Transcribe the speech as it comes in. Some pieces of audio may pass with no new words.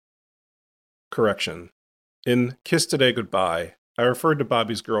Correction. In Kiss Today Goodbye, I referred to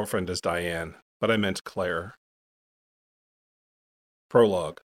Bobby's girlfriend as Diane, but I meant Claire.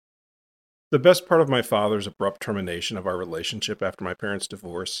 Prologue. The best part of my father's abrupt termination of our relationship after my parents'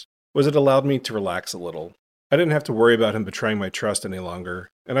 divorce was it allowed me to relax a little. I didn't have to worry about him betraying my trust any longer,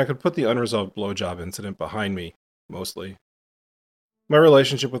 and I could put the unresolved blowjob incident behind me, mostly. My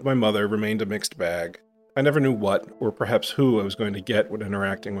relationship with my mother remained a mixed bag. I never knew what, or perhaps who, I was going to get when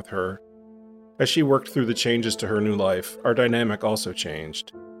interacting with her. As she worked through the changes to her new life, our dynamic also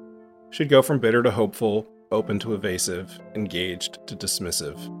changed. She'd go from bitter to hopeful, open to evasive, engaged to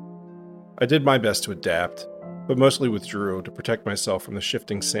dismissive. I did my best to adapt, but mostly withdrew to protect myself from the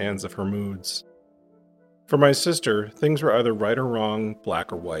shifting sands of her moods. For my sister, things were either right or wrong,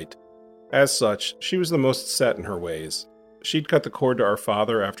 black or white. As such, she was the most set in her ways. She'd cut the cord to our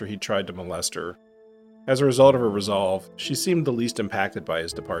father after he'd tried to molest her. As a result of her resolve, she seemed the least impacted by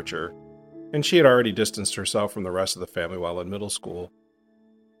his departure, and she had already distanced herself from the rest of the family while in middle school.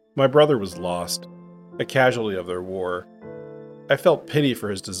 My brother was lost, a casualty of their war. I felt pity for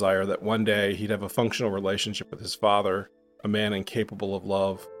his desire that one day he'd have a functional relationship with his father, a man incapable of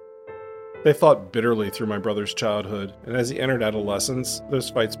love. They fought bitterly through my brother's childhood, and as he entered adolescence, those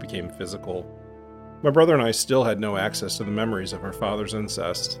fights became physical. My brother and I still had no access to the memories of our father's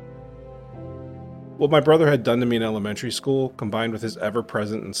incest. What my brother had done to me in elementary school, combined with his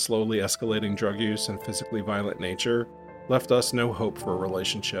ever-present and slowly escalating drug use and physically violent nature, left us no hope for a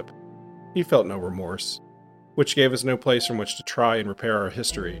relationship. He felt no remorse, which gave us no place from which to try and repair our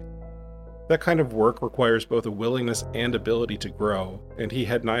history. That kind of work requires both a willingness and ability to grow, and he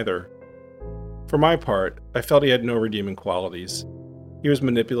had neither. For my part, I felt he had no redeeming qualities. He was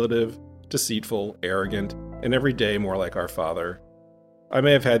manipulative, deceitful, arrogant, and every day more like our father. I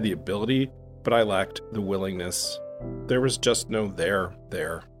may have had the ability, but I lacked the willingness. There was just no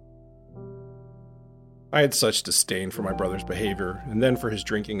there. I had such disdain for my brother's behavior, and then for his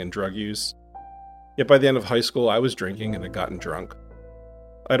drinking and drug use. Yet by the end of high school, I was drinking and had gotten drunk.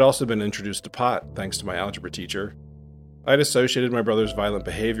 I'd also been introduced to pot, thanks to my algebra teacher. I'd associated my brother's violent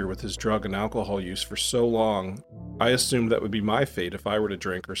behavior with his drug and alcohol use for so long, I assumed that would be my fate if I were to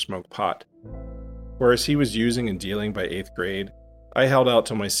drink or smoke pot. Whereas he was using and dealing by 8th grade, I held out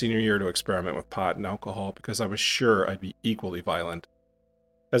till my senior year to experiment with pot and alcohol because I was sure I'd be equally violent.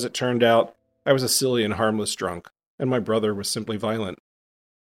 As it turned out, I was a silly and harmless drunk, and my brother was simply violent.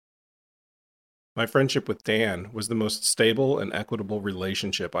 My friendship with Dan was the most stable and equitable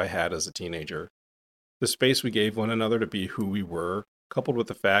relationship I had as a teenager. The space we gave one another to be who we were, coupled with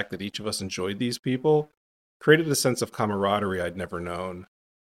the fact that each of us enjoyed these people, created a sense of camaraderie I'd never known.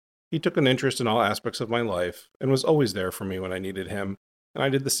 He took an interest in all aspects of my life, and was always there for me when I needed him, and I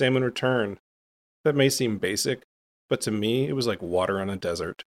did the same in return. That may seem basic, but to me it was like water on a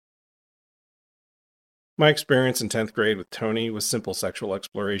desert. My experience in 10th grade with Tony was simple sexual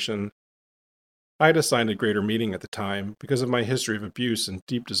exploration. I had assigned a greater meaning at the time because of my history of abuse and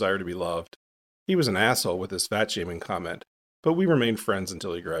deep desire to be loved. He was an asshole with his fat-shaming comment, but we remained friends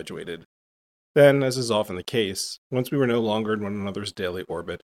until he graduated. Then, as is often the case, once we were no longer in one another's daily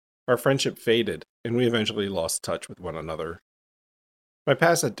orbit, our friendship faded, and we eventually lost touch with one another. My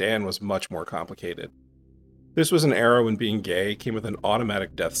past at Dan was much more complicated. This was an era when being gay came with an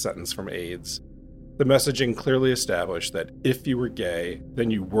automatic death sentence from AIDS. The messaging clearly established that if you were gay,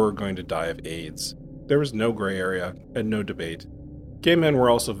 then you were going to die of AIDS. There was no gray area and no debate. Gay men were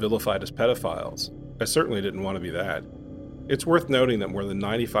also vilified as pedophiles. I certainly didn't want to be that. It's worth noting that more than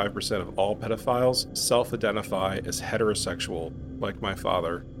 95% of all pedophiles self-identify as heterosexual, like my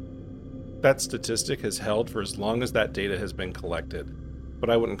father. That statistic has held for as long as that data has been collected,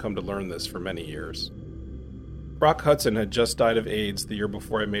 but I wouldn't come to learn this for many years. Rock Hudson had just died of AIDS the year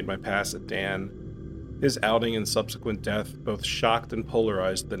before I made my pass at Dan. His outing and subsequent death both shocked and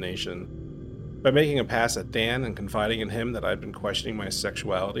polarized the nation. By making a pass at Dan and confiding in him that I'd been questioning my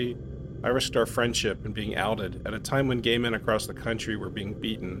sexuality, I risked our friendship and being outed at a time when gay men across the country were being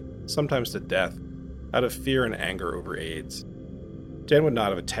beaten, sometimes to death, out of fear and anger over AIDS. Dan would not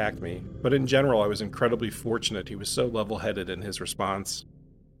have attacked me, but in general I was incredibly fortunate he was so level-headed in his response.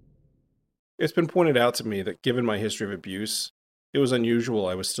 It's been pointed out to me that given my history of abuse, it was unusual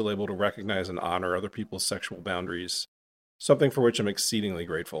I was still able to recognize and honor other people's sexual boundaries, something for which I'm exceedingly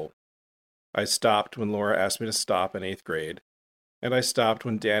grateful. I stopped when Laura asked me to stop in 8th grade, and I stopped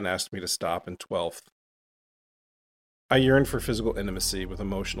when Dan asked me to stop in 12th. I yearned for physical intimacy with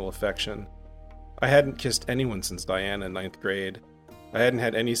emotional affection. I hadn't kissed anyone since Diane in 9th grade. I hadn't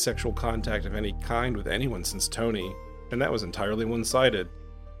had any sexual contact of any kind with anyone since Tony, and that was entirely one-sided.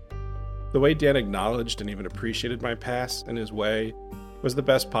 The way Dan acknowledged and even appreciated my past in his way was the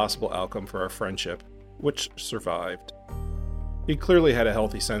best possible outcome for our friendship, which survived. He clearly had a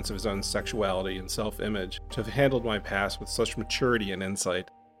healthy sense of his own sexuality and self-image to have handled my past with such maturity and insight.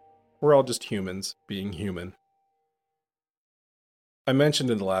 We're all just humans being human. I mentioned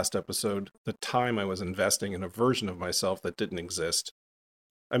in the last episode the time I was investing in a version of myself that didn't exist.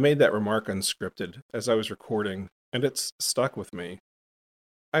 I made that remark unscripted as I was recording, and it's stuck with me.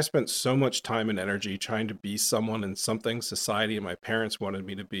 I spent so much time and energy trying to be someone and something society and my parents wanted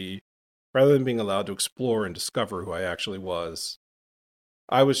me to be, rather than being allowed to explore and discover who I actually was.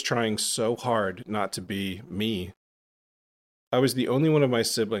 I was trying so hard not to be me. I was the only one of my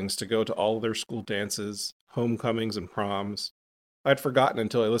siblings to go to all of their school dances, homecomings, and proms. I'd forgotten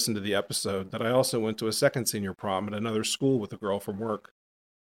until I listened to the episode that I also went to a second senior prom at another school with a girl from work.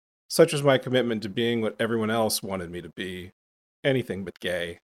 Such was my commitment to being what everyone else wanted me to be, anything but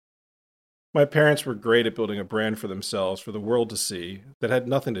gay. My parents were great at building a brand for themselves for the world to see that had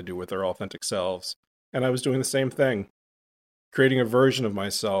nothing to do with their authentic selves, and I was doing the same thing, creating a version of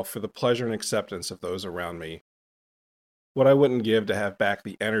myself for the pleasure and acceptance of those around me. What I wouldn't give to have back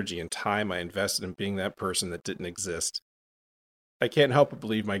the energy and time I invested in being that person that didn't exist. I can't help but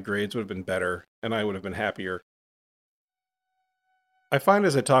believe my grades would have been better, and I would have been happier. I find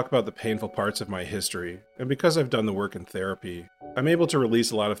as I talk about the painful parts of my history, and because I've done the work in therapy, I'm able to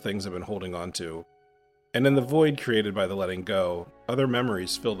release a lot of things I've been holding on to. And in the void created by the letting go, other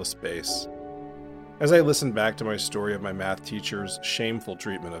memories fill the space. As I listened back to my story of my math teacher's shameful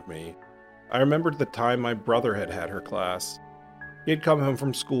treatment of me, I remembered the time my brother had her class. He had come home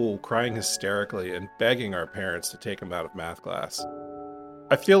from school crying hysterically and begging our parents to take him out of math class.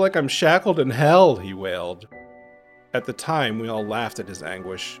 "I feel like I'm shackled in hell," he wailed. At the time, we all laughed at his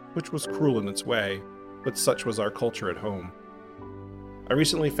anguish, which was cruel in its way, but such was our culture at home. I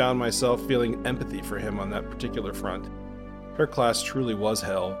recently found myself feeling empathy for him on that particular front. Her class truly was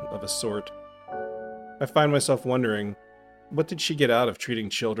hell, of a sort. I find myself wondering, what did she get out of treating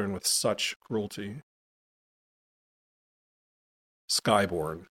children with such cruelty?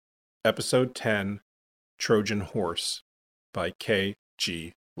 Skyborn, Episode 10, Trojan Horse, by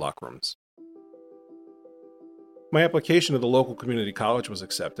K.G. Lockrams. My application to the local community college was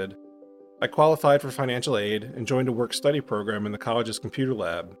accepted. I qualified for financial aid and joined a work-study program in the college's computer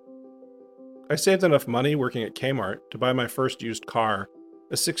lab. I saved enough money working at Kmart to buy my first used car,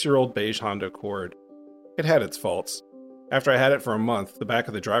 a 6-year-old beige Honda Accord. It had its faults. After I had it for a month, the back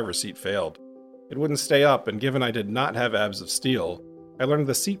of the driver's seat failed. It wouldn't stay up, and given I did not have abs of steel, I learned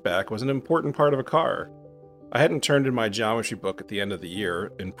the seat back was an important part of a car. I hadn't turned in my geometry book at the end of the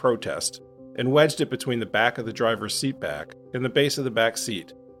year, in protest, and wedged it between the back of the driver's seat back and the base of the back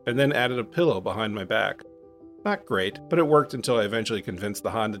seat, and then added a pillow behind my back. Not great, but it worked until I eventually convinced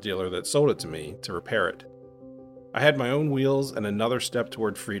the Honda dealer that sold it to me to repair it. I had my own wheels and another step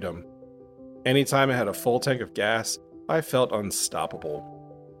toward freedom. Anytime I had a full tank of gas, I felt unstoppable.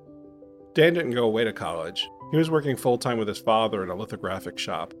 Dan didn't go away to college. He was working full-time with his father in a lithographic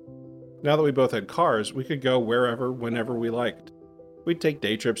shop. Now that we both had cars, we could go wherever, whenever we liked. We'd take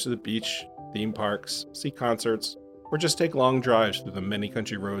day trips to the beach, theme parks, see concerts, or just take long drives through the many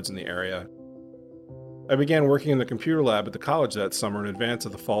country roads in the area. I began working in the computer lab at the college that summer in advance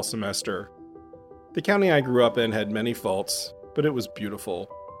of the fall semester. The county I grew up in had many faults, but it was beautiful.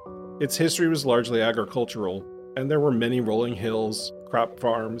 Its history was largely agricultural, and there were many rolling hills, crop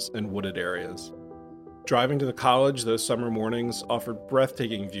farms, and wooded areas. Driving to the college those summer mornings offered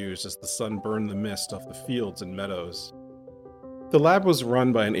breathtaking views as the sun burned the mist off the fields and meadows. The lab was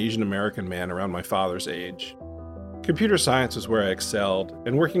run by an Asian American man around my father's age. Computer science was where I excelled,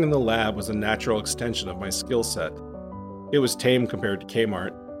 and working in the lab was a natural extension of my skill set. It was tame compared to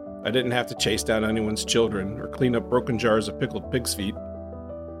Kmart. I didn't have to chase down anyone's children or clean up broken jars of pickled pig's feet.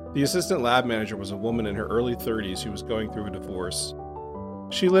 The assistant lab manager was a woman in her early 30s who was going through a divorce.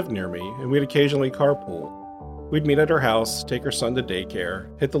 She lived near me, and we'd occasionally carpool. We'd meet at her house, take her son to daycare,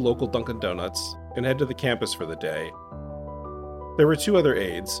 hit the local Dunkin' Donuts, and head to the campus for the day. There were 2 other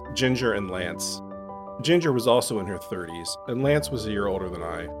aides, Ginger and Lance. Ginger was also in her 30s, and Lance was a year older than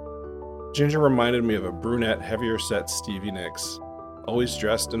I. Ginger reminded me of a brunette, heavier-set Stevie Nicks, always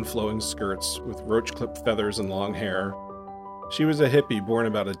dressed in flowing skirts with roach-clipped feathers and long hair. She was a hippie born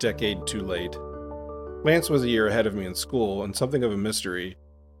about a decade too late. Lance was a year ahead of me in school, and something of a mystery.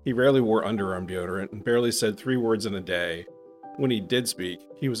 He rarely wore underarm deodorant and barely said 3 words in a day. When he did speak,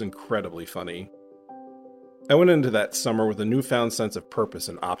 he was incredibly funny. I went into that summer with a newfound sense of purpose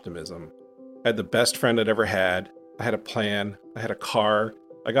and optimism. I had the best friend I'd ever had. I had a plan. I had a car.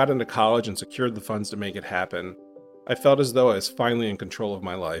 I got into college and secured the funds to make it happen. I felt as though I was finally in control of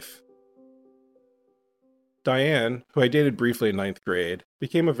my life. Diane, who I dated briefly in ninth grade,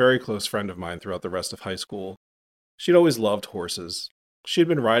 became a very close friend of mine throughout the rest of high school. She'd always loved horses. She'd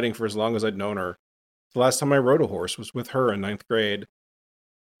been riding for as long as I'd known her. The last time I rode a horse was with her in ninth grade.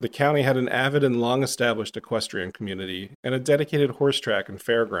 The county had an avid and long-established equestrian community and a dedicated horse track and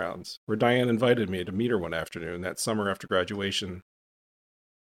fairgrounds, where Diane invited me to meet her one afternoon that summer after graduation.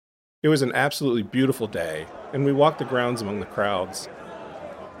 It was an absolutely beautiful day, and we walked the grounds among the crowds.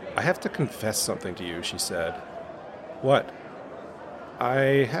 "I have to confess something to you," she said. "What?"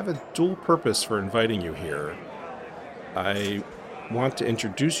 "I have a dual purpose for inviting you here. I want to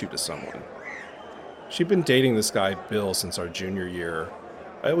introduce you to someone." She'd been dating this guy, Bill, since our junior year.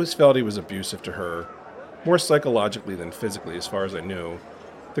 I always felt he was abusive to her, more psychologically than physically as far as I knew.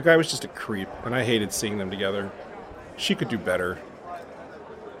 The guy was just a creep, and I hated seeing them together. She could do better.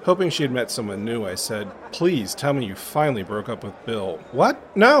 Hoping she had met someone new, I said, "Please tell me you finally broke up with Bill." "What?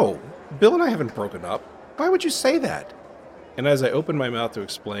 No! Bill and I haven't broken up. Why would you say that?" And as I opened my mouth to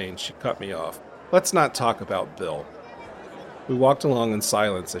explain, she cut me off. "Let's not talk about Bill." We walked along in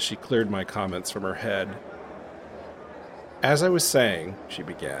silence as she cleared my comments from her head. "As I was saying," she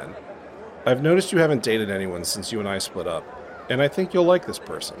began, "I've noticed you haven't dated anyone since you and I split up, and I think you'll like this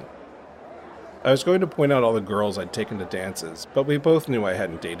person." I was going to point out all the girls I'd taken to dances, but we both knew I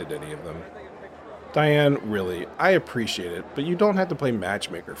hadn't dated any of them. "Diane, really, I appreciate it, but you don't have to play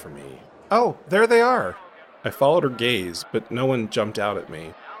matchmaker for me." "Oh, there they are!" I followed her gaze, but no one jumped out at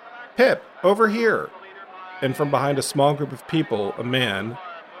me. "Pip, over here!" And from behind a small group of people, a man,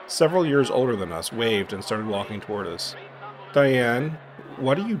 several years older than us, waved and started walking toward us. "Diane,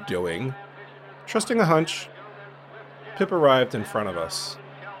 what are you doing?" "Trusting a hunch." Pip arrived in front of us.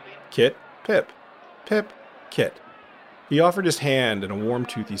 "Kit, Pip. Pip, Kit." He offered his hand in a warm,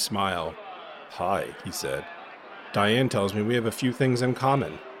 toothy smile. "Hi," he said. "Diane tells me we have a few things in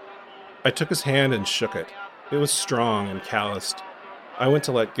common." I took his hand and shook it. It was strong and calloused. I went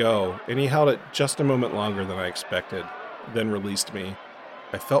to let go, and he held it just a moment longer than I expected, then released me.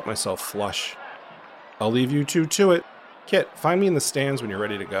 I felt myself flush. "I'll leave you two to it. Kit, find me in the stands when you're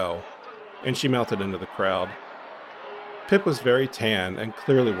ready to go." And she melted into the crowd. Pip was very tan and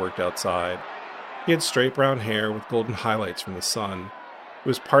clearly worked outside. He had straight brown hair with golden highlights from the sun. It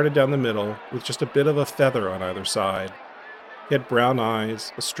was parted down the middle, with just a bit of a feather on either side. He had brown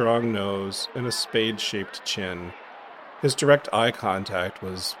eyes, a strong nose, and a spade-shaped chin. His direct eye contact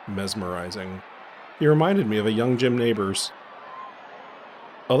was mesmerizing. He reminded me of a young Jim Neighbors.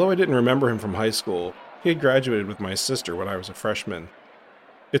 Although I didn't remember him from high school, he had graduated with my sister when I was a freshman.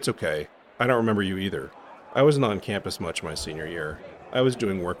 "It's okay. I don't remember you either. I wasn't on campus much my senior year. I was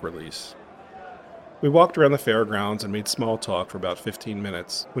doing work release." We walked around the fairgrounds and made small talk for about 15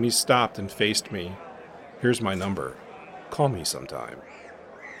 minutes when he stopped and faced me. "Here's my number. Call me sometime."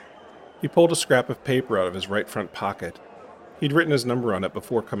 He pulled a scrap of paper out of his right front pocket. He'd written his number on it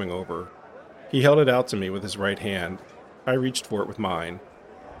before coming over. He held it out to me with his right hand. I reached for it with mine.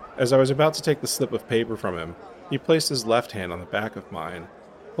 As I was about to take the slip of paper from him, he placed his left hand on the back of mine,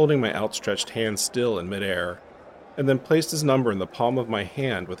 holding my outstretched hand still in midair, and then placed his number in the palm of my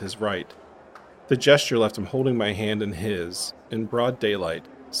hand with his right. The gesture left him holding my hand in his, in broad daylight,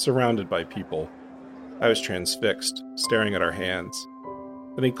 surrounded by people. I was transfixed, staring at our hands.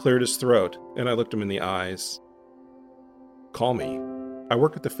 Then he cleared his throat, and I looked him in the eyes. "Call me. I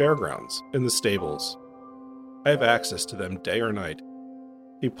work at the fairgrounds, in the stables. I have access to them day or night."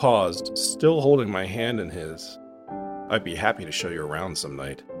 He paused, still holding my hand in his. "I'd be happy to show you around some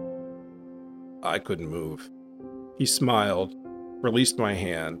night." I couldn't move. He smiled, released my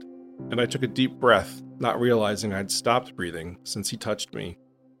hand, and I took a deep breath, not realizing I'd stopped breathing since he touched me.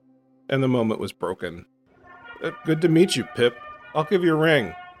 And the moment was broken. "Good to meet you, Pip. I'll give you a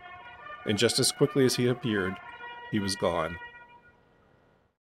ring." And just as quickly as he appeared, he was gone.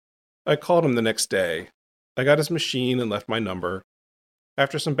 I called him the next day. I got his machine and left my number.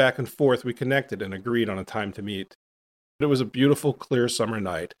 After some back and forth, we connected and agreed on a time to meet. It was a beautiful, clear summer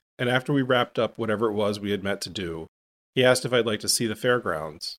night, and after we wrapped up whatever it was we had met to do, he asked if I'd like to see the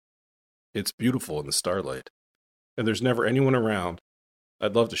fairgrounds. "It's beautiful in the starlight, and there's never anyone around.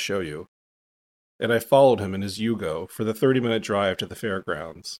 I'd love to show you." And I followed him in his Yugo for the 30-minute drive to the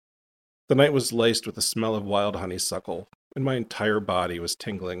fairgrounds. The night was laced with the smell of wild honeysuckle, and my entire body was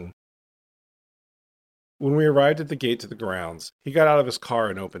tingling. When we arrived at the gate to the grounds, he got out of his car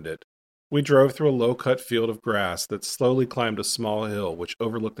and opened it. We drove through a low-cut field of grass that slowly climbed a small hill which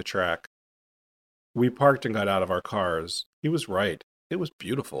overlooked the track. We parked and got out of our cars. He was right. It was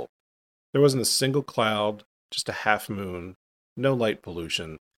beautiful. There wasn't a single cloud, just a half moon, no light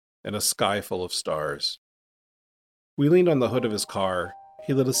pollution, and a sky full of stars. We leaned on the hood of his car.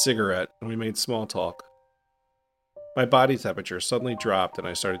 He lit a cigarette, and we made small talk. My body temperature suddenly dropped and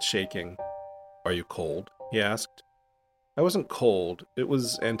I started shaking. "Are you cold?" he asked. I wasn't cold, it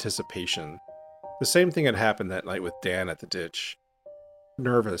was anticipation. The same thing had happened that night with Dan at the ditch.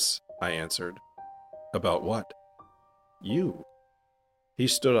 "Nervous," I answered. "About what?" "You." He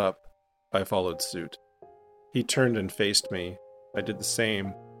stood up. I followed suit. He turned and faced me. I did the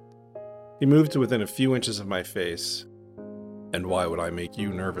same. He moved to within a few inches of my face. "And why would I make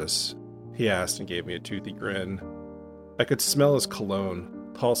you nervous?" he asked and gave me a toothy grin. I could smell his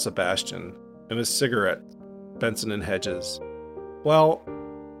cologne, Paul Sebastian, and his cigarette, Benson and Hedges. "Well,"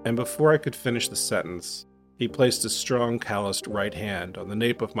 and before I could finish the sentence, he placed his strong, calloused right hand on the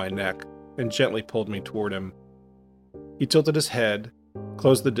nape of my neck and gently pulled me toward him. He tilted his head,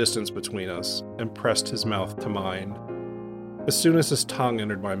 closed the distance between us, and pressed his mouth to mine. As soon as his tongue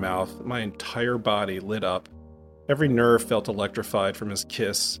entered my mouth, my entire body lit up. Every nerve felt electrified from his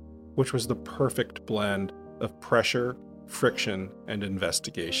kiss, which was the perfect blend of pressure, friction, and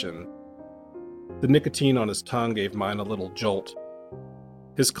investigation. The nicotine on his tongue gave mine a little jolt.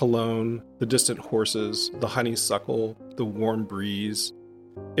 His cologne, the distant horses, the honeysuckle, the warm breeze.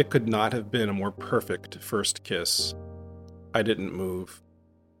 It could not have been a more perfect first kiss. I didn't move.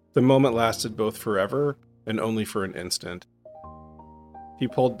 The moment lasted both forever and only for an instant. He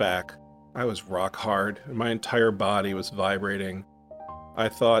pulled back. I was rock hard, and my entire body was vibrating. I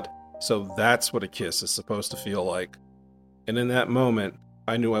thought, so that's what a kiss is supposed to feel like. And in that moment,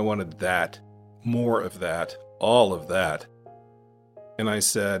 I knew I wanted that. More of that. All of that. And I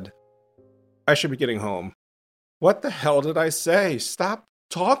said, "I should be getting home." "What the hell did I say? Stop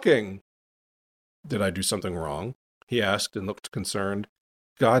talking." "Did I do something wrong?" he asked and looked concerned.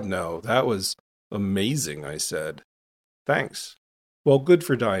 "God, no. That was amazing," I said. "Thanks." "Well, good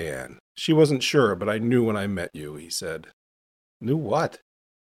for Diane. She wasn't sure, but I knew when I met you," he said. "Knew what?"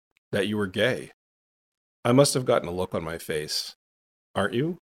 "That you were gay." I must have gotten a look on my face. "Aren't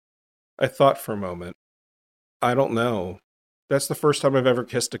you?" I thought for a moment. "I don't know. That's the first time I've ever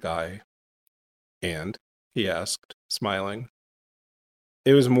kissed a guy." "And?" he asked, smiling.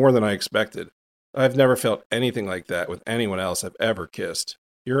 "It was more than I expected. I've never felt anything like that with anyone else I've ever kissed.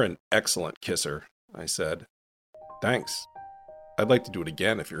 You're an excellent kisser," I said. "Thanks. I'd like to do it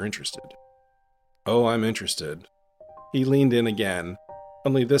again if you're interested." "Oh, I'm interested." He leaned in again,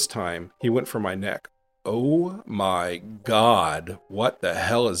 only this time he went for my neck. Oh my God, what the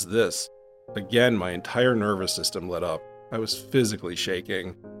hell is this? Again, my entire nervous system lit up. I was physically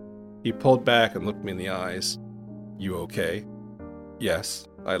shaking. He pulled back and looked me in the eyes. "You okay?" "Yes,"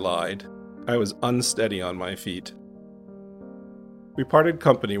 I lied. I was unsteady on my feet. We parted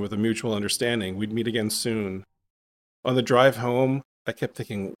company with a mutual understanding we'd meet again soon. On the drive home, I kept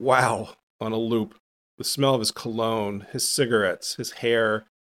thinking, wow, on a loop. The smell of his cologne, his cigarettes, his hair,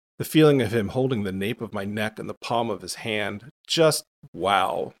 the feeling of him holding the nape of my neck in the palm of his hand. Just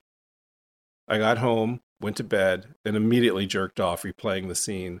wow. I got home, went to bed, and immediately jerked off replaying the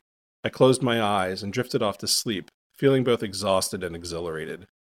scene. I closed my eyes and drifted off to sleep, feeling both exhausted and exhilarated.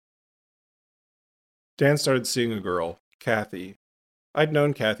 Dan started seeing a girl, Kathy. I'd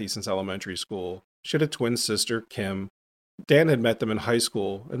known Kathy since elementary school. She had a twin sister, Kim. Dan had met them in high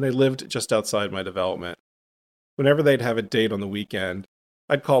school, and they lived just outside my development. Whenever they'd have a date on the weekend,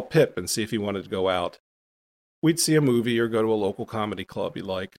 I'd call Pip and see if he wanted to go out. We'd see a movie or go to a local comedy club he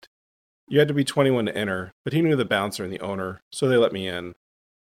liked. You had to be 21 to enter, but he knew the bouncer and the owner, so they let me in.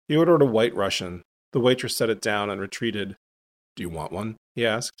 He ordered a White Russian. The waitress set it down and retreated. "Do you want one?" he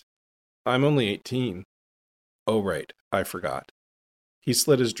asked. "I'm only 18. "Oh, right, I forgot." He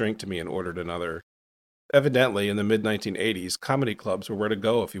slid his drink to me and ordered another. Evidently, in the mid-1980s, comedy clubs were where to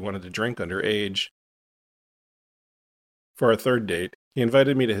go if you wanted to drink under age. For our third date, he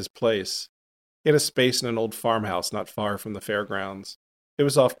invited me to his place. He had a space in an old farmhouse not far from the fairgrounds. It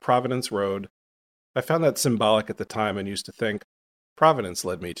was off Providence Road. I found that symbolic at the time and used to think, Providence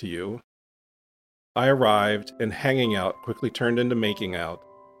led me to you. I arrived, and hanging out quickly turned into making out.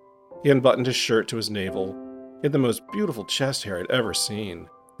 He unbuttoned his shirt to his navel. He had the most beautiful chest hair I'd ever seen.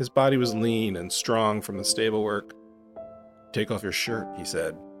 His body was lean and strong from the stable work. "Take off your shirt," he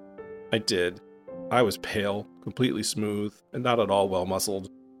said. I did. I was pale, completely smooth, and not at all well-muscled.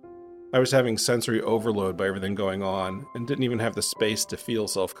 I was having sensory overload by everything going on, and didn't even have the space to feel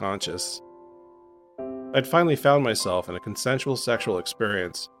self-conscious. I'd finally found myself in a consensual sexual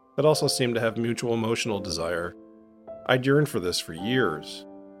experience that also seemed to have mutual emotional desire. I'd yearned for this for years.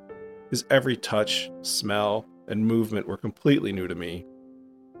 His every touch, smell, and movement were completely new to me,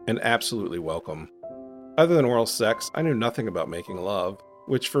 and absolutely welcome. Other than oral sex, I knew nothing about making love,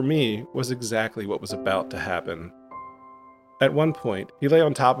 which for me was exactly what was about to happen. At one point, he lay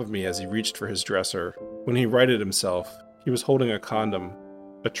on top of me as he reached for his dresser. When he righted himself, he was holding a condom,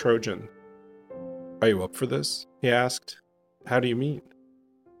 a Trojan. "Are you up for this?" he asked. "How do you mean?"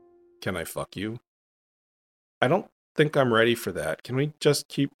 "Can I fuck you?" "I don't think I'm ready for that. Can we just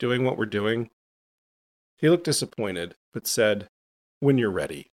keep doing what we're doing?" He looked disappointed, but said, "When you're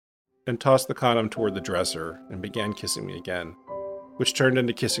ready," and tossed the condom toward the dresser and began kissing me again, which turned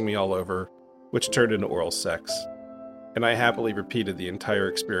into kissing me all over, which turned into oral sex. And I happily repeated the entire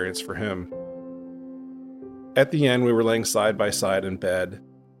experience for him. At the end, we were laying side by side in bed.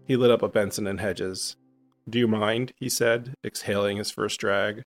 He lit up a Benson and Hedges. "Do you mind?" he said, exhaling his first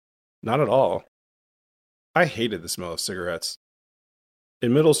drag. "Not at all." I hated the smell of cigarettes.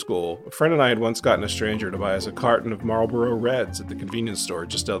 In middle school, a friend and I had once gotten a stranger to buy us a carton of Marlboro Reds at the convenience store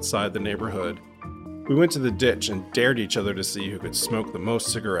just outside the neighborhood. We went to the ditch and dared each other to see who could smoke the most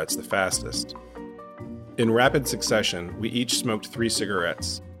cigarettes the fastest. In rapid succession, we each smoked 3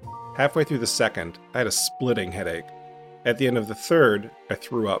 cigarettes. Halfway through the second, I had a splitting headache. At the end of the third, I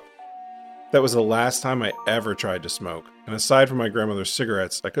threw up. That was the last time I ever tried to smoke, and aside from my grandmother's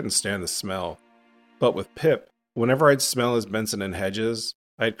cigarettes, I couldn't stand the smell. But with Pip, whenever I'd smell his Benson and Hedges,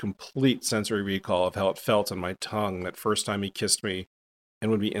 I had complete sensory recall of how it felt on my tongue that first time he kissed me,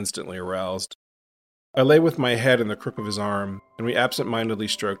 and would be instantly aroused. I lay with my head in the crook of his arm, and we absent-mindedly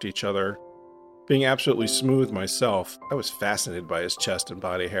stroked each other. Being absolutely smooth myself, I was fascinated by his chest and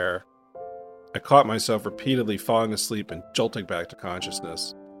body hair. I caught myself repeatedly falling asleep and jolting back to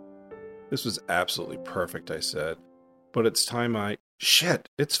consciousness. "This was absolutely perfect," I said. "But it's time Shit,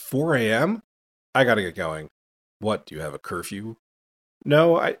 it's 4 a.m.? I gotta get going." "What, do you have a curfew?"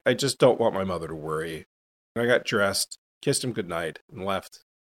 "No, I just don't want my mother to worry." I got dressed, kissed him goodnight, and left.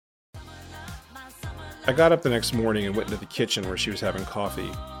 I got up the next morning and went into the kitchen where she was having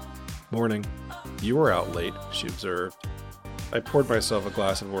coffee. "Morning. You were out late," she observed. I poured myself a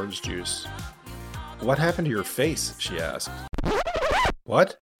glass of orange juice. "What happened to your face?" she asked.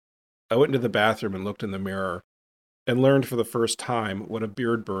 "What?" I went into the bathroom and looked in the mirror, and learned for the first time what a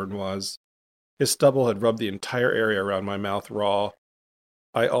beard burn was. His stubble had rubbed the entire area around my mouth raw.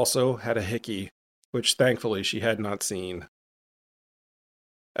 I also had a hickey, which thankfully she had not seen.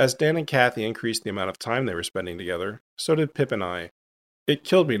 As Dan and Kathy increased the amount of time they were spending together, so did Pip and I. It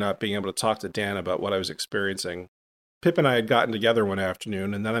killed me not being able to talk to Dan about what I was experiencing. Pip and I had gotten together one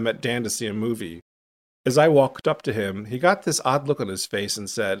afternoon, and then I met Dan to see a movie. As I walked up to him, he got this odd look on his face and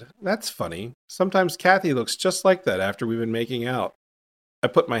said, "That's funny. Sometimes Kathy looks just like that after we've been making out." I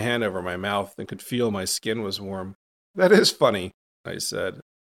put my hand over my mouth and could feel my skin was warm. "That is funny," I said.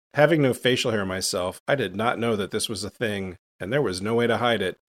 Having no facial hair myself, I did not know that this was a thing, and there was no way to hide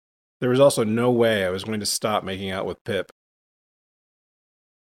it. There was also no way I was going to stop making out with Pip.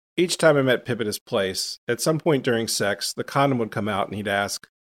 Each time I met Pip at his place, at some point during sex, the condom would come out and he'd ask,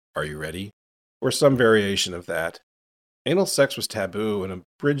 "Are you ready?" Or some variation of that. Anal sex was taboo and a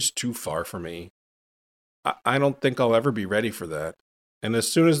bridge too far for me. I don't think I'll ever be ready for that. And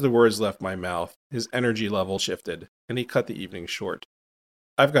as soon as the words left my mouth, his energy level shifted, and he cut the evening short.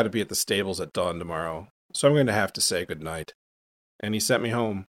 "I've got to be at the stables at dawn tomorrow, so I'm going to have to say goodnight." And he sent me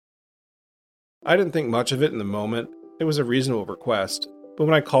home. I didn't think much of it in the moment. It was a reasonable request, but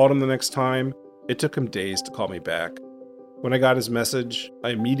when I called him the next time, it took him days to call me back. When I got his message, I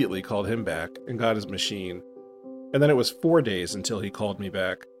immediately called him back and got his machine. And then it was 4 days until he called me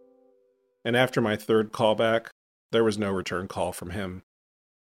back. And after my third callback, there was no return call from him.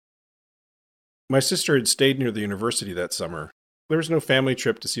 My sister had stayed near the university that summer. There was no family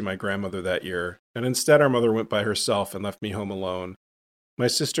trip to see my grandmother that year, and instead our mother went by herself and left me home alone. My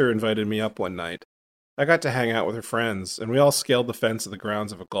sister invited me up one night. I got to hang out with her friends, and we all scaled the fence of the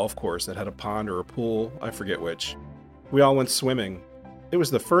grounds of a golf course that had a pond or a pool, I forget which. We all went swimming. It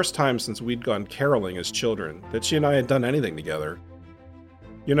was the first time since we'd gone caroling as children that she and I had done anything together.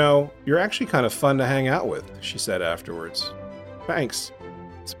 "You know, you're actually kind of fun to hang out with," she said afterwards. "Thanks.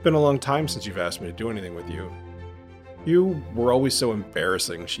 It's been a long time since you've asked me to do anything with you." "You were always so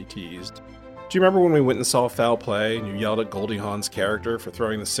embarrassing," she teased. "Do you remember when we went and saw Foul Play and you yelled at Goldie Hawn's character for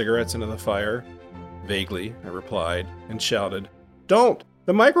throwing the cigarettes into the fire?" "Vaguely," I replied, and shouted, "Don't!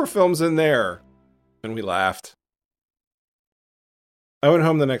 The microfilm's in there!" And we laughed. I went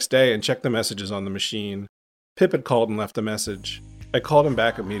home the next day and checked the messages on the machine. Pip had called and left a message. I called him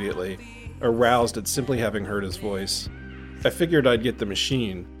back immediately, aroused at simply having heard his voice. I figured I'd get the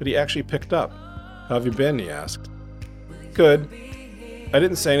machine, but he actually picked up. "How have you been?" he asked. "Good." I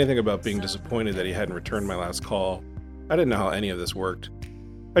didn't say anything about being disappointed that he hadn't returned my last call. I didn't know how any of this worked.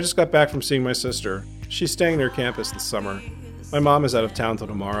 I just got back from seeing my sister. She's staying near campus this summer. My mom is out of town till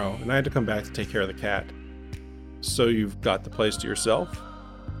tomorrow, and I had to come back to take care of the cat. So you've got the place to yourself?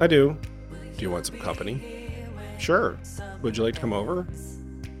 I do. Do you want some company? Sure. Would you like to come over?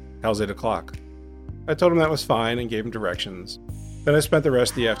 How's 8 o'clock? I told him that was fine and gave him directions. Then I spent the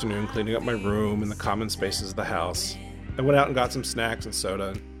rest of the afternoon cleaning up my room and the common spaces of the house. I went out and got some snacks and soda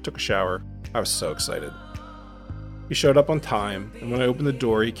and took a shower. I was so excited. He showed up on time, and when I opened the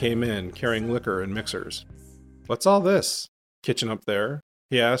door, he came in carrying liquor and mixers. What's all this? Kitchen up there?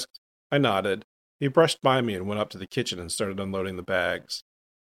 He asked. I nodded. He brushed by me and went up to the kitchen and started unloading the bags.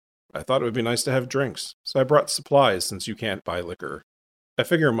 I thought it would be nice to have drinks, so I brought supplies since you can't buy liquor. I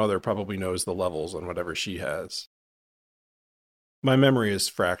figure Mother probably knows the levels on whatever she has. My memory is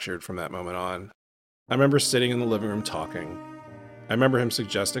fractured from that moment on. I remember sitting in the living room talking. I remember him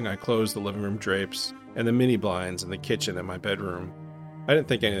suggesting I close the living room drapes and the mini blinds in the kitchen and my bedroom. I didn't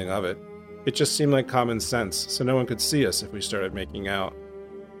think anything of it. It just seemed like common sense, so no one could see us if we started making out.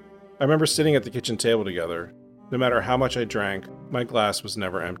 I remember sitting at the kitchen table together. No matter how much I drank, my glass was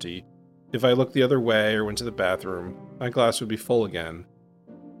never empty. If I looked the other way or went to the bathroom, my glass would be full again.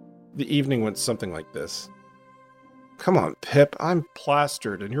 The evening went something like this. Come on, Pip, I'm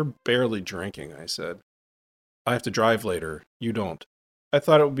plastered and you're barely drinking, I said. I have to drive later. You don't. I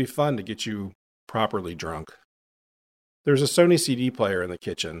thought it would be fun to get you properly drunk. There was a Sony CD player in the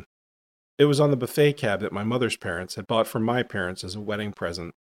kitchen. It was on the buffet cabinet my mother's parents had bought for my parents as a wedding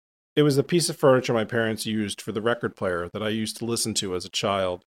present. It was the piece of furniture my parents used for the record player that I used to listen to as a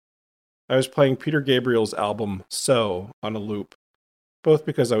child. I was playing Peter Gabriel's album So on a loop, both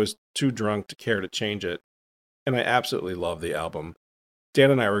because I was too drunk to care to change it, and I absolutely loved the album.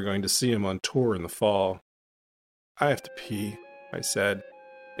 Dan and I were going to see him on tour in the fall. I have to pee, I said,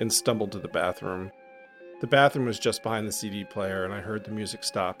 and stumbled to the bathroom. The bathroom was just behind the CD player, and I heard the music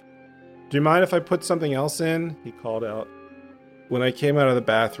stop. Do you mind if I put something else in? He called out. When I came out of the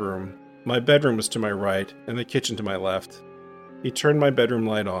bathroom, my bedroom was to my right and the kitchen to my left. He turned my bedroom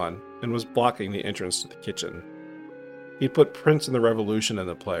light on and was blocking the entrance to the kitchen. He put Prince and the Revolution in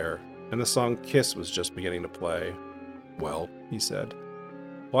the player, and the song Kiss was just beginning to play. Well, he said.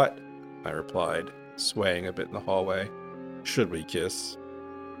 What? I replied, swaying a bit in the hallway. Should we kiss?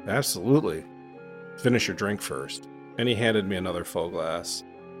 Absolutely. Finish your drink first. And he handed me another full glass.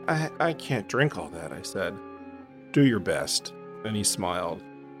 I can't drink all that, I said. Do your best. And he smiled.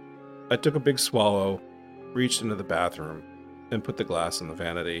 I took a big swallow, reached into the bathroom, and put the glass in the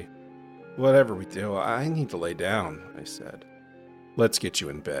vanity. Whatever we do, I need to lay down, I said. Let's get you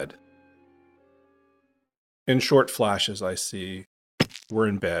in bed. In short flashes, I see, we're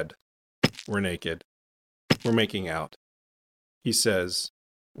in bed. We're naked. We're making out. He says,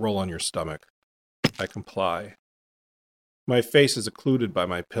 roll on your stomach. I comply. My face is occluded by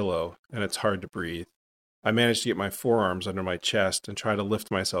my pillow, and it's hard to breathe. I manage to get my forearms under my chest and try to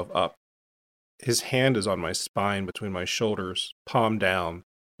lift myself up. His hand is on my spine between my shoulders, palm down,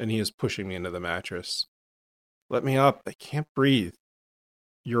 and he is pushing me into the mattress. Let me up. I can't breathe.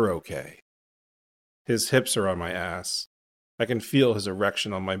 You're okay. His hips are on my ass. I can feel his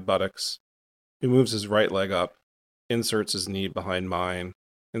erection on my buttocks. He moves his right leg up, inserts his knee behind mine,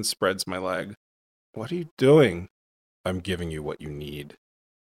 and spreads my leg. What are you doing? I'm giving you what you need.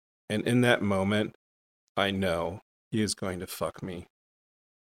 And in that moment, I know he is going to fuck me.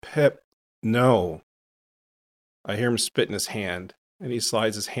 Pip, no. I hear him spit in his hand, and he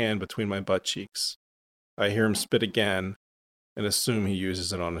slides his hand between my butt cheeks. I hear him spit again, and assume he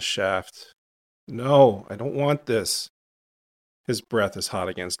uses it on a shaft. No, I don't want this. His breath is hot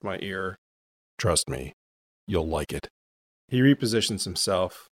against my ear. Trust me, you'll like it. He repositions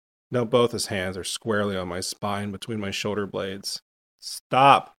himself. Now both his hands are squarely on my spine between my shoulder blades.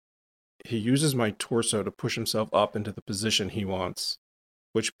 Stop! He uses my torso to push himself up into the position he wants,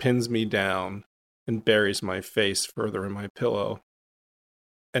 which pins me down and buries my face further in my pillow.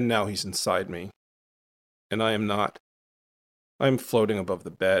 And now he's inside me. And I am not. I am floating above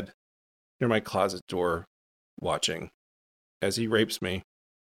the bed, near my closet door, watching, as he rapes me.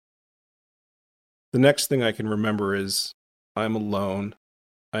 The next thing I can remember is, I am alone,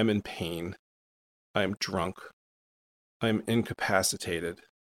 I am in pain, I am drunk, I am incapacitated.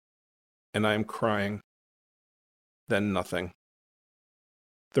 And I am crying. Then nothing.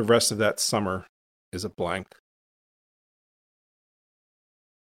 The rest of that summer is a blank.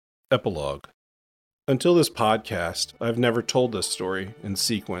 Epilogue. Until this podcast, I've never told this story in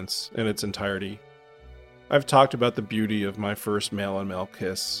sequence in its entirety. I've talked about the beauty of my first male-on-male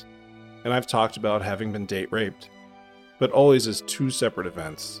kiss, and I've talked about having been date raped, but always as two separate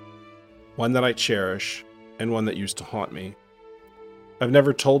events, one that I cherish and one that used to haunt me. I've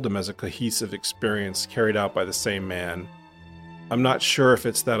never told them as a cohesive experience carried out by the same man. I'm not sure if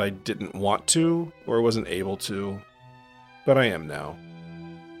it's that I didn't want to or wasn't able to, but I am now.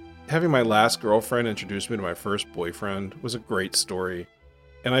 Having my last girlfriend introduce me to my first boyfriend was a great story,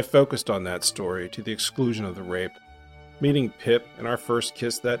 and I focused on that story to the exclusion of the rape. Meeting Pip and our first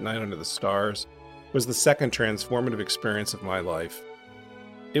kiss that night under the stars was the second transformative experience of my life.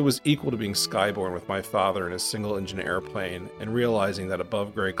 It was equal to being skyborne with my father in a single-engine airplane and realizing that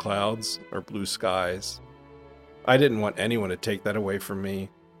above gray clouds are blue skies. I didn't want anyone to take that away from me,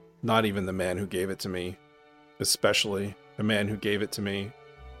 not even the man who gave it to me, especially the man who gave it to me.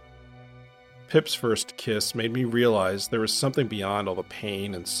 Pip's first kiss made me realize there was something beyond all the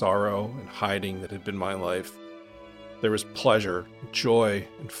pain and sorrow and hiding that had been my life. There was pleasure, joy,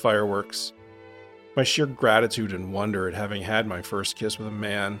 and fireworks. My sheer gratitude and wonder at having had my first kiss with a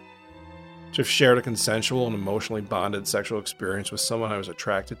man, to have shared a consensual and emotionally bonded sexual experience with someone I was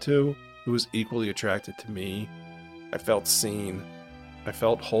attracted to, who was equally attracted to me. I felt seen. I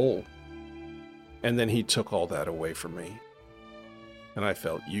felt whole. And then he took all that away from me. And I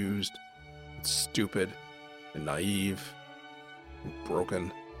felt used, and stupid, and naive, and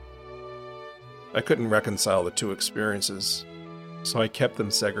broken. I couldn't reconcile the two experiences, so I kept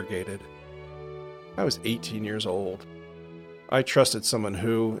them segregated. I was 18 years old. I trusted someone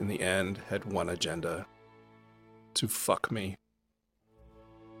who, in the end, had one agenda: to fuck me.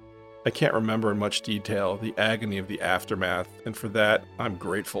 I can't remember in much detail the agony of the aftermath, and for that, I'm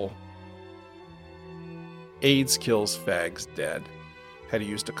grateful. AIDS kills fags dead. Had he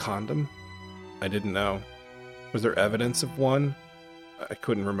used a condom? I didn't know. Was there evidence of one? I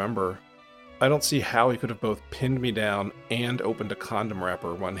couldn't remember. I don't see how he could have both pinned me down and opened a condom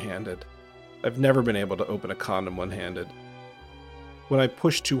wrapper one-handed. I've never been able to open a condom one-handed. When I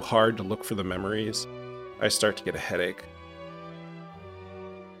push too hard to look for the memories, I start to get a headache.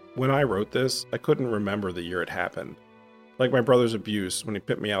 When I wrote this, I couldn't remember the year it happened. Like my brother's abuse, when he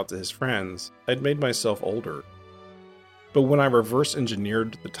pimped me out to his friends, I'd made myself older. But when I reverse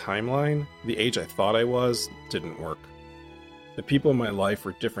engineered the timeline, the age I thought I was didn't work. The people in my life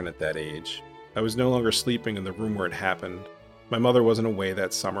were different at that age. I was no longer sleeping in the room where it happened. My mother wasn't away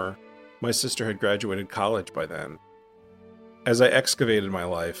that summer. My sister had graduated college by then. As I excavated my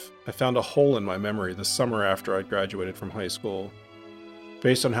life, I found a hole in my memory the summer after I'd graduated from high school.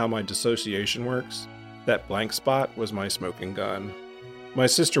 Based on how my dissociation works, that blank spot was my smoking gun. My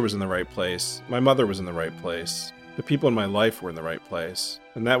sister was in the right place. My mother was in the right place. The people in my life were in the right place.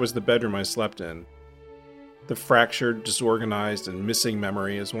 And that was the bedroom I slept in. The fractured, disorganized, and missing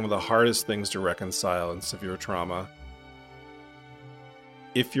memory is one of the hardest things to reconcile in severe trauma.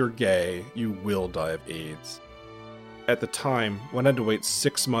 If you're gay, you will die of AIDS. At the time, one had to wait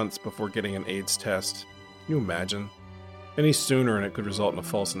 6 months before getting an AIDS test. Can you imagine? Any sooner and it could result in a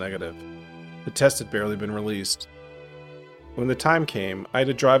false negative. The test had barely been released. When the time came, I had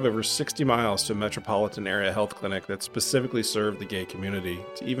to drive over 60 miles to a metropolitan area health clinic that specifically served the gay community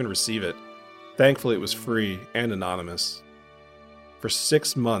to even receive it. Thankfully, it was free and anonymous. For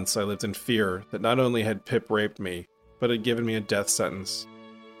 6 months, I lived in fear that not only had Pip raped me, but had given me a death sentence.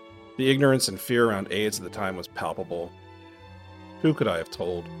 The ignorance and fear around AIDS at the time was palpable. Who could I have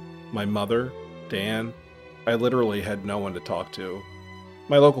told? My mother? Dan? I literally had no one to talk to.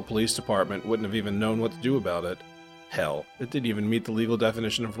 My local police department wouldn't have even known what to do about it. Hell, it didn't even meet the legal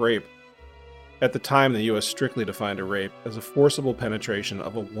definition of rape. At the time, the U.S. strictly defined a rape as a forcible penetration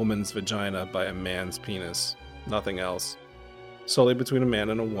of a woman's vagina by a man's penis. Nothing else. Solely between a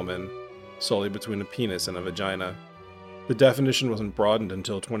man and a woman. Solely between a penis and a vagina. The definition wasn't broadened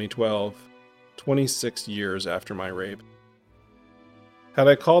until 2012, 26 years after my rape. Had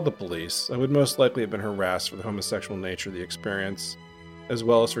I called the police, I would most likely have been harassed for the homosexual nature of the experience, as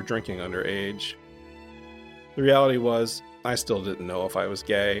well as for drinking underage. The reality was, I still didn't know if I was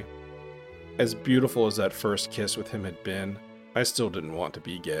gay. As beautiful as that first kiss with him had been, I still didn't want to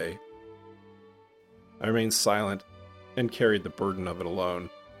be gay. I remained silent and carried the burden of it alone.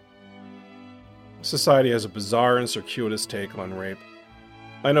 Society has a bizarre and circuitous take on rape.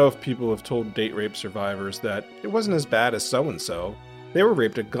 I know of people who have told date rape survivors that it wasn't as bad as so-and-so. They were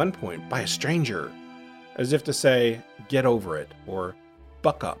raped at gunpoint by a stranger, as if to say, get over it, or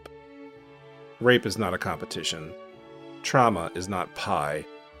buck up. Rape is not a competition. Trauma is not pie.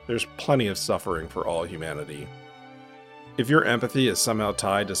 There's plenty of suffering for all humanity. If your empathy is somehow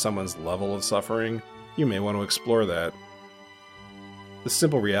tied to someone's level of suffering, you may want to explore that. The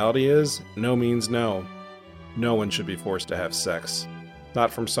simple reality is, no means no. No one should be forced to have sex.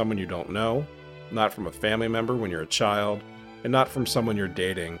 Not from someone you don't know, not from a family member when you're a child, and not from someone you're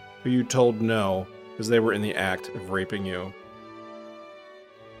dating, who you told no because they were in the act of raping you.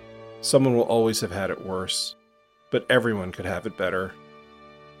 Someone will always have had it worse. but everyone could have it better.